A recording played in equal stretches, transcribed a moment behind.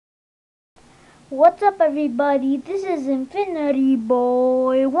What's up, everybody? This is Infinity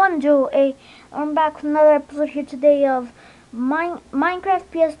Boy 108. I'm back with another episode here today of Minecraft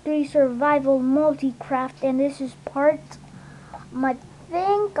PS3 Survival Multicraft, and this is part, I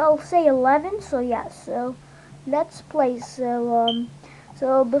think I'll say 11. So yeah, so let's play. So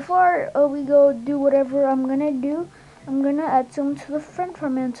before we go do whatever I'm gonna do, I'm gonna add someone to the friend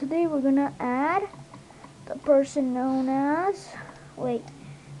from me. And today we're gonna add the person known as. Wait.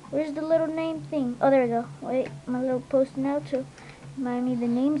 Where's the little name thing? Oh, there we go. Wait, my little post now to remind me the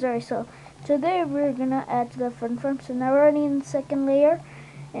names are. So today we're gonna add to the front farm. So now we're already in the second layer,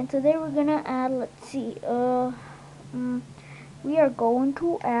 and today we're gonna add. Let's see. We are going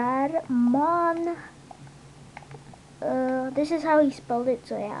to add mon. This is how he spelled it.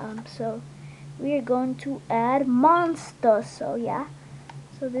 So yeah. So we are going to add monster. So yeah.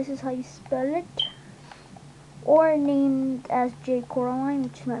 So this is how you spell it. Or named as J Coraline,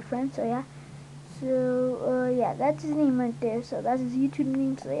 which is my friend. So yeah. So yeah, that's his name right there. So that's his YouTube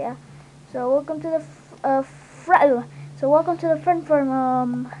name. So yeah. So welcome to the welcome to the friend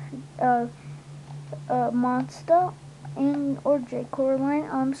from Monster and or J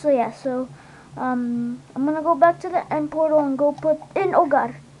Coraline. So yeah. So I'm gonna go back to the end portal and go put in. Oh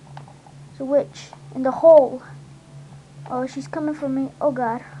God. So which in the hole. Oh, she's coming for me. Oh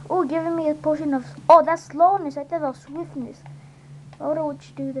God. Oh, giving me a potion of. Oh, that's slowness. I thought that was swiftness. I wonder what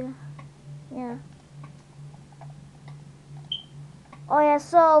you do there. Yeah. Oh yeah,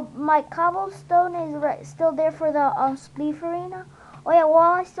 so my cobblestone is still there for the spleef arena. Oh yeah,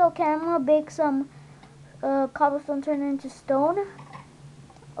 while I still can, I'm gonna bake some cobblestone turn into stone.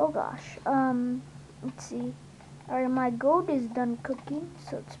 Oh gosh, let's see. Alright, my gold is done cooking,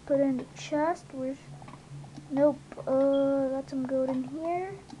 so let's put it in the chest. Where's? Nope. Got some gold in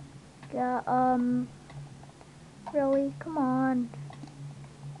here. Got really? Come on.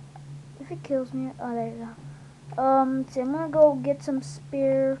 If it kills me, oh there you go. So I'm gonna go get some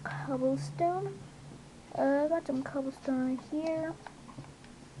spare cobblestone. I got some cobblestone right here.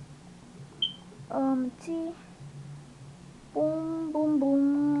 Let's see. Boom, boom,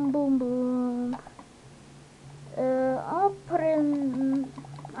 boom, boom, boom. I'll put in.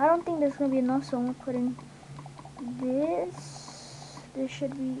 I don't think there's gonna be enough, so I'm gonna put in this. This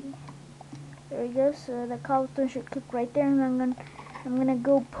should be. There we go. So the cobblestone should cook right there, and I'm gonna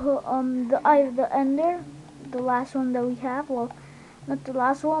go put the eye of the ender. The last one that we have. Well, not the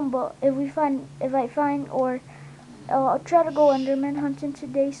last one, but if I find, or I'll try to go Enderman hunting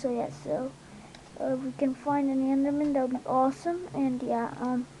today. So yeah, so if we can find any Enderman, that would be awesome. And yeah,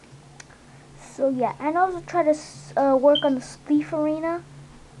 so yeah, and also try to work on the spleef arena.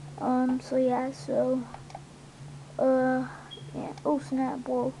 So yeah, so yeah. Oh snap!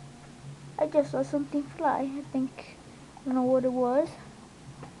 Whoa! I just saw something fly. I think I don't know what it was.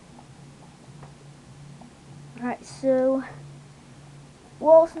 Alright, so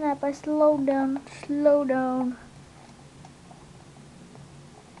whoa snap, I slowed down.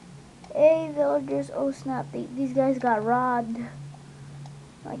 Hey villagers, oh snap, these guys got robbed.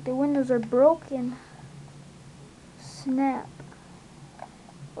 Like the windows are broken. Snap.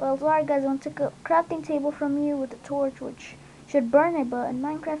 Well, sorry guys, I want to take a crafting table from you with a torch, which should burn it, but in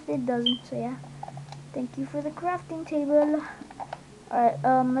Minecraft it doesn't, so yeah. Thank you for the crafting table. Alright,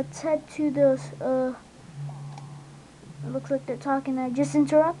 let's head to the, it looks like they're talking. I just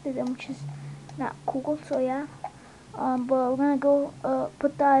interrupted them, which is not cool. So yeah. But we're gonna go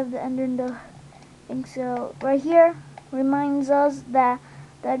put the eye of the ender in the thing. So right here reminds us that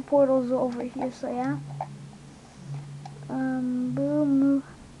that portal's over here. So yeah. Boom.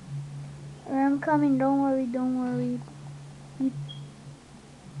 I'm coming. Don't worry.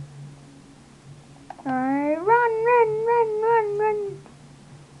 Alright, run.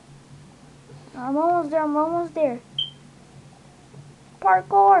 I'm almost there.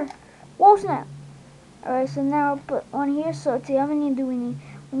 Parkour. Whoa snap. Alright, so now I'll put one here. So let's see, how many do we need?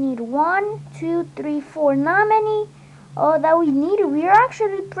 We need 1, 2, 3, 4. Not many that we need. We are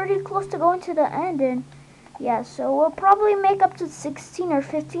actually pretty close to going to the end, and yeah, so we'll probably make up to 16 or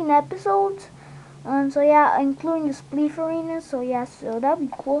 15 episodes. So yeah, including the spleef arena. So yeah, so that'd be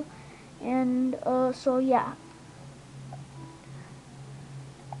cool. And so yeah.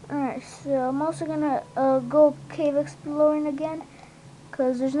 Alright, so I'm also gonna go cave exploring again,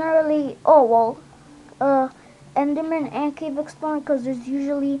 cause there's not really. Oh well. Enderman and cave exploring, because there's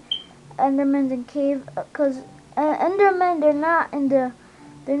usually Endermans in cave, because Endermen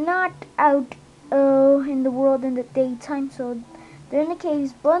they're not out in the world in the daytime, so they're in the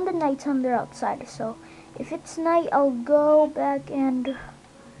caves, but in the nighttime they're outside. So if it's night, I'll go back. And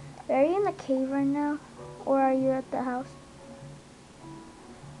are you in the cave right now, or are you at the house?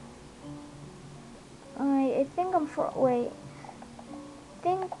 I think I'm for. Wait.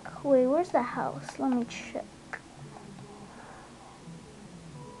 Wait, where's the house? Let me check.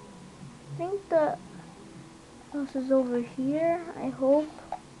 I think the house is over here. I hope.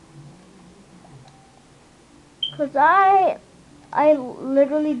 Cause I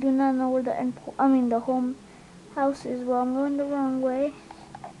literally do not know where the home house is. Well, I'm going the wrong way.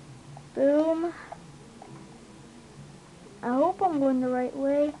 Boom. I hope I'm going the right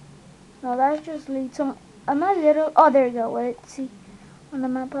way. No, that just leads some. Am I little? Oh, there you go. Let's see on the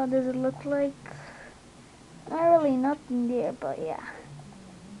map. How does it look like? Not really nothing there, but yeah.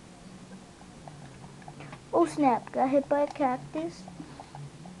 Oh snap! Got hit by a cactus.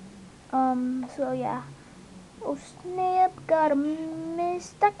 So yeah. Oh snap! Gotta miss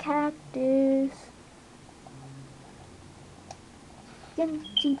the cactus. You can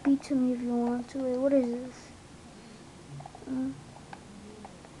TP to me if you want to. Wait, what is this?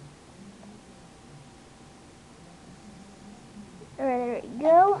 Alright, there we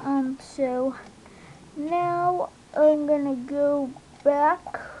go. So now I'm gonna go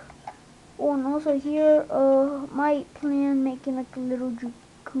back. Oh, and also here, might plan making like a little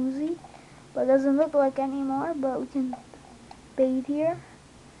jacuzzi, but it doesn't look like anymore. But we can bathe here,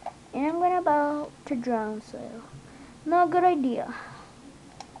 and I'm gonna about to drown, so not a good idea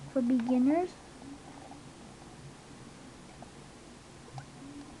for beginners.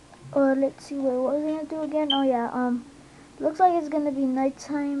 Let's see, what was I gonna do again? Oh yeah, looks like it's gonna be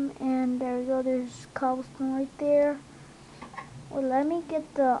nighttime, and there we go. There's cobblestone right there. Well, let me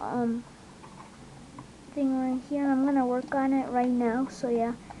get the thing right here. I'm gonna work on it right now. So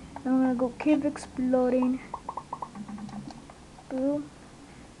yeah, I'm gonna go cave exploding. Boom.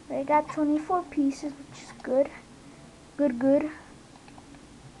 I got 24 pieces, which is good. Good.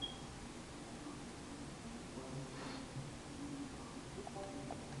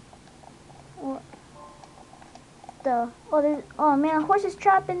 Oh man, a horse is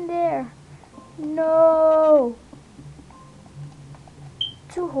trapped in there. No.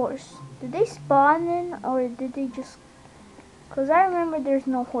 2 horse. Did they spawn in, or did they just? Cause I remember there's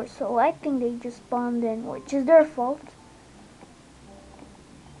no horse, so I think they just spawned in, which is their fault.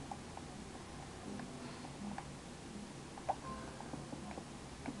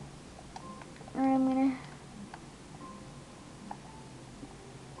 I'm gonna.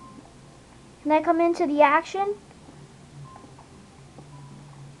 Can I come into the action?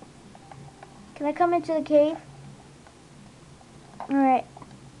 Can I come into the cave? Alright.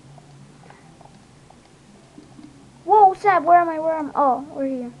 Whoa, Sab, where am I? Oh, we're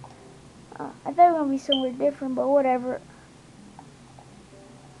here. I thought we were going to be somewhere different, but whatever.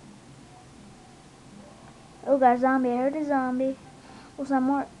 Oh, got a zombie. I heard a zombie. Oh, some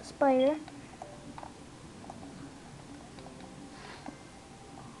more spider.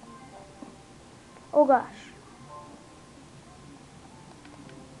 Oh, gosh.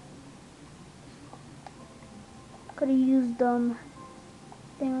 Could have used thing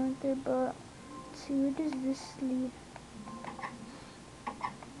right there, but let's see, where does this lead?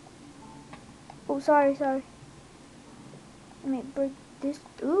 Oh, sorry. Let me break this.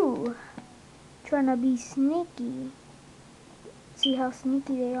 Ooh, trying to be sneaky. See how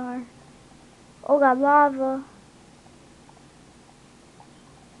sneaky they are. Oh, got lava.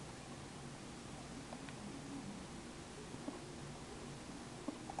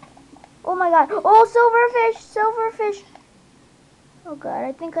 Oh my god. Oh, silverfish. Oh god,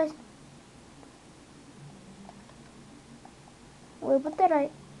 I think I... Wait, what did I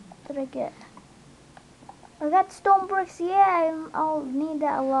get? I got stone bricks. Yeah, I'll need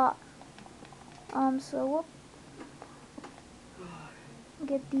that a lot. So whoop.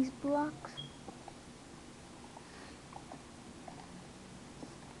 Get these blocks.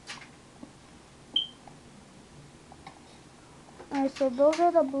 Alright, so those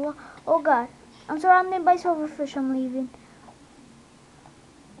are the blocks. Oh god, I'm surrounded by silverfish. I'm leaving.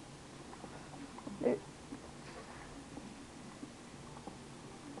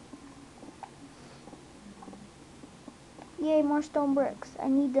 Yay, more stone bricks. I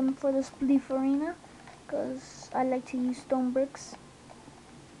need them for the spleef arena, because I like to use stone bricks.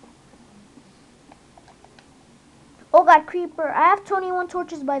 Oh god, creeper. I have 21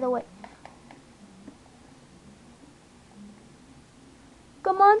 torches, by the way.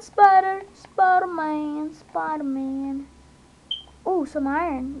 Come on, Spider-Man. Oh, some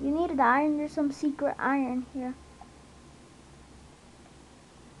iron. You needed iron. There's some secret iron here.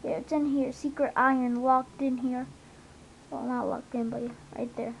 Yeah, it's in here. Secret iron locked in here. Well, not locked in, but yeah,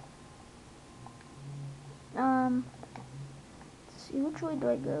 right there. Let's see, which way do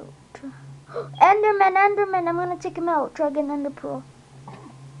I go? Enderman. I'm gonna take him out. Try again, Ender Pearl.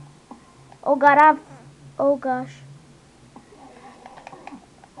 Oh god, Oh gosh.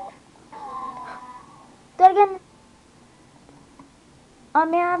 That again. I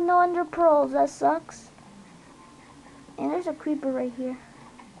may have no ender pearls. That sucks. And there's a creeper right here.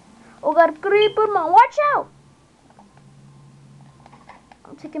 Oh god, creeper man, watch out!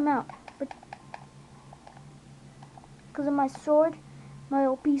 I'll take him out. But because of my sword, my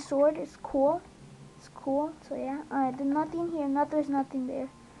OP sword is cool. It's cool. So yeah. Alright, there's nothing here. There's nothing there.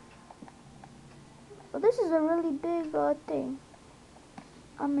 But this is a really big thing.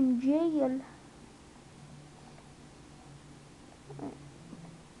 I'm in jail. Right.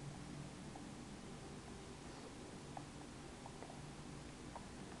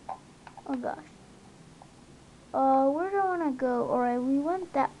 Oh gosh. Where do I want to go? Alright, we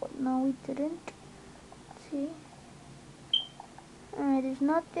went that way. No, we didn't. Let's see. Alright, there's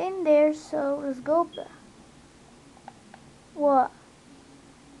nothing there, so let's go back. What?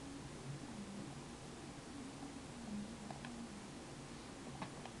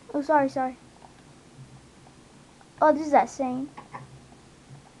 Oh, sorry. Oh, this is that saying.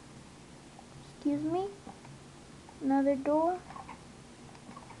 Excuse me? Another door?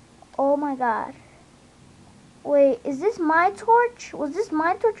 Oh my god. Wait, is this my torch? Was this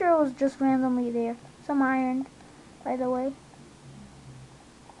my torch or was just randomly there? Some iron, by the way.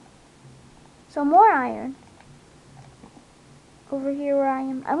 Some more iron. Over here where I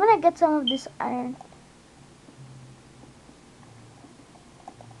am. I'm gonna get some of this iron.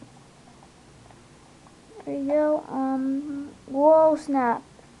 There you go. Whoa, snap.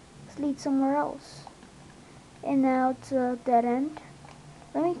 Let's lead somewhere else. And now it's a dead end.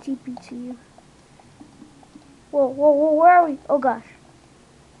 Let me TP to you. Whoa, where are we? Oh gosh.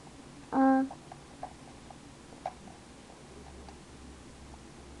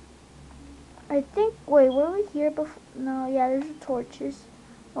 I think, wait, were we here before? No, yeah, there's the torches.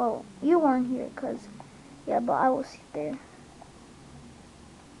 Well, you weren't here, yeah, but I was there.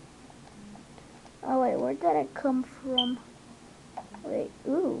 Oh wait, where did I come from? Wait,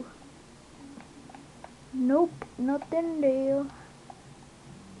 ooh. Nope, nothing there.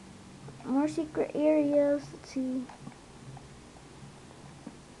 More secret areas, let's see.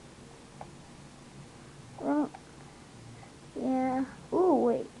 Yeah, ooh,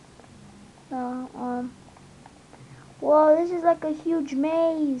 wait. No, whoa, this is like a huge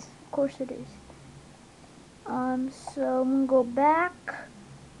maze. Of course it is. So I'm gonna go back.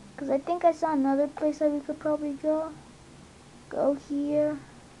 Because I think I saw another place that we could probably go. Go here.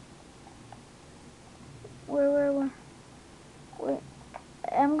 Where? Wait.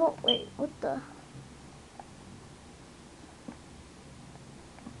 Wait, what the?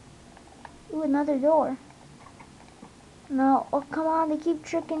 Ooh, another door. No, oh come on, they keep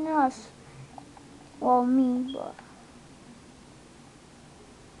tricking us. Well, me, but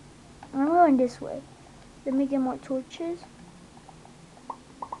I'm going this way. Let me get more torches.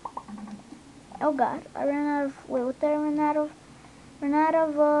 Oh god, I ran out of, wait, what did I run out of? Ran out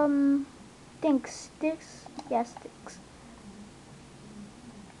of, sticks? Yeah, sticks.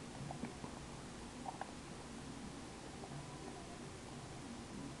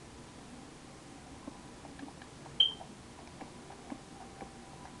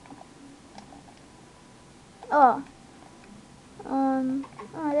 Oh.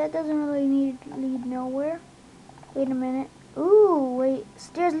 That doesn't really lead nowhere. Wait a minute. Ooh, wait.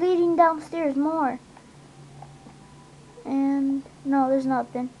 Stairs leading downstairs more. And, no, there's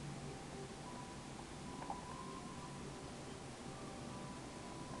nothing.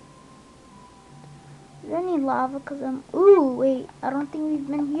 Is there any lava? Because ooh, wait. I don't think we've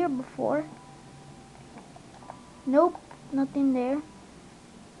been here before. Nope. Nothing there.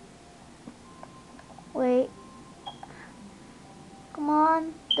 Wait. Come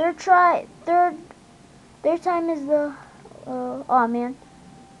on. Third time is the, oh man.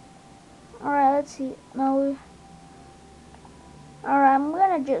 Alright, let's see. No. Alright, I'm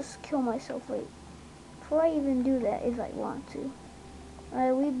gonna just kill myself. Wait. Before I even do that, if I want to.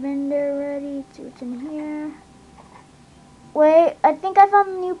 Alright, we've been there already. Let's see what's in here. Wait, I think I found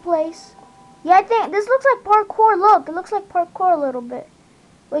a new place. Yeah, I think this looks like parkour. Look, it looks like parkour a little bit.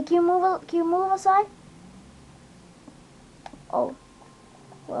 Wait, can you move aside? Oh.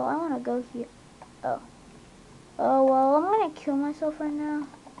 Well, I want to go here. Oh. Oh, well, I'm going to kill myself right now.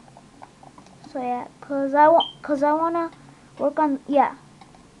 So, yeah, cause I want to work on, yeah.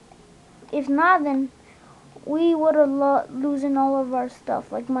 If not, then we would have losing all of our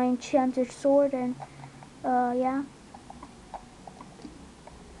stuff, like my enchanted sword and, yeah.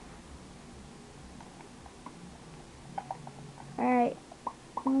 I'm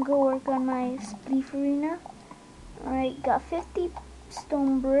gonna go work on my spleef arena. Alright, got 50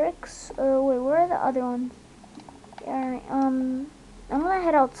 stone bricks. Wait, where are the other ones? Alright, I'm gonna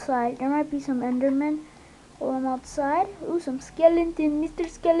head outside. There might be some Endermen while I'm outside. Ooh, some skeleton, Mr.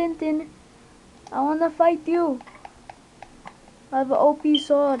 Skeleton. I wanna fight you. I have an OP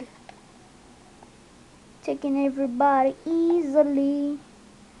sword. Taking everybody easily.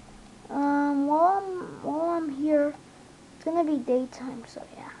 While I'm here, it's gonna be daytime, so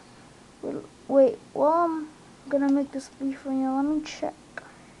yeah. Wait, while I'm gonna make this brief for you, let me check.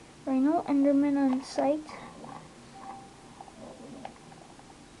 There are no Endermen on site.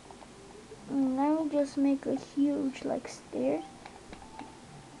 Let me just make a huge like stairs.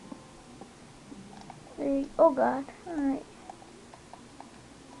 There. Oh God! All right.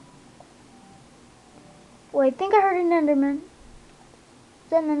 Wait, I think I heard an Enderman. Is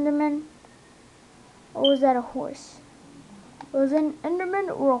that an Enderman? Or was that a horse? Was it an Enderman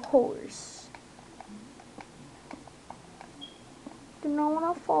or a horse? Do not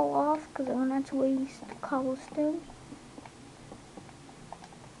want to fall off because I want to waste cobblestone.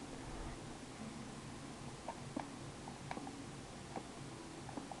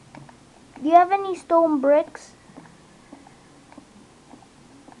 Do you have any stone bricks?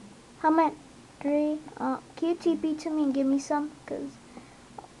 How many? 3. Can you TP to me and give me some? Because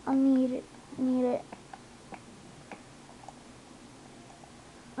I'll need it.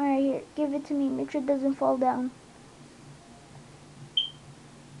 Alright, here. Give it to me. Make sure it doesn't fall down.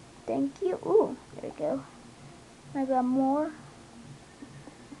 Thank you. Ooh, there we go. I got more.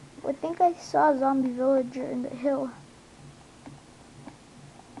 I think I saw a zombie villager in the hill.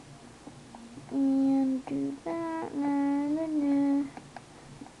 And do that. Nah.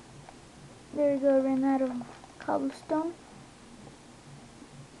 There we go. Ran out of cobblestone.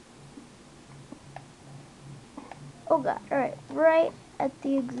 Oh God. Alright. Right at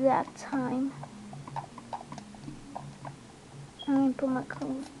the exact time. I'm gonna put my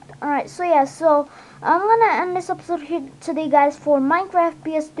clothes. Alright, so yeah, so I'm gonna end this episode here today, guys, for Minecraft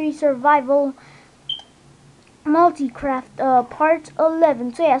PS3 Survival Multicraft Part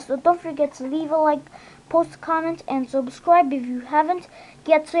 11. So yeah, so don't forget to leave a like, post a comment, and subscribe if you haven't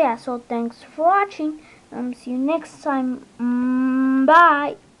yet. So yeah, so thanks for watching. See you next time.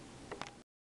 Bye.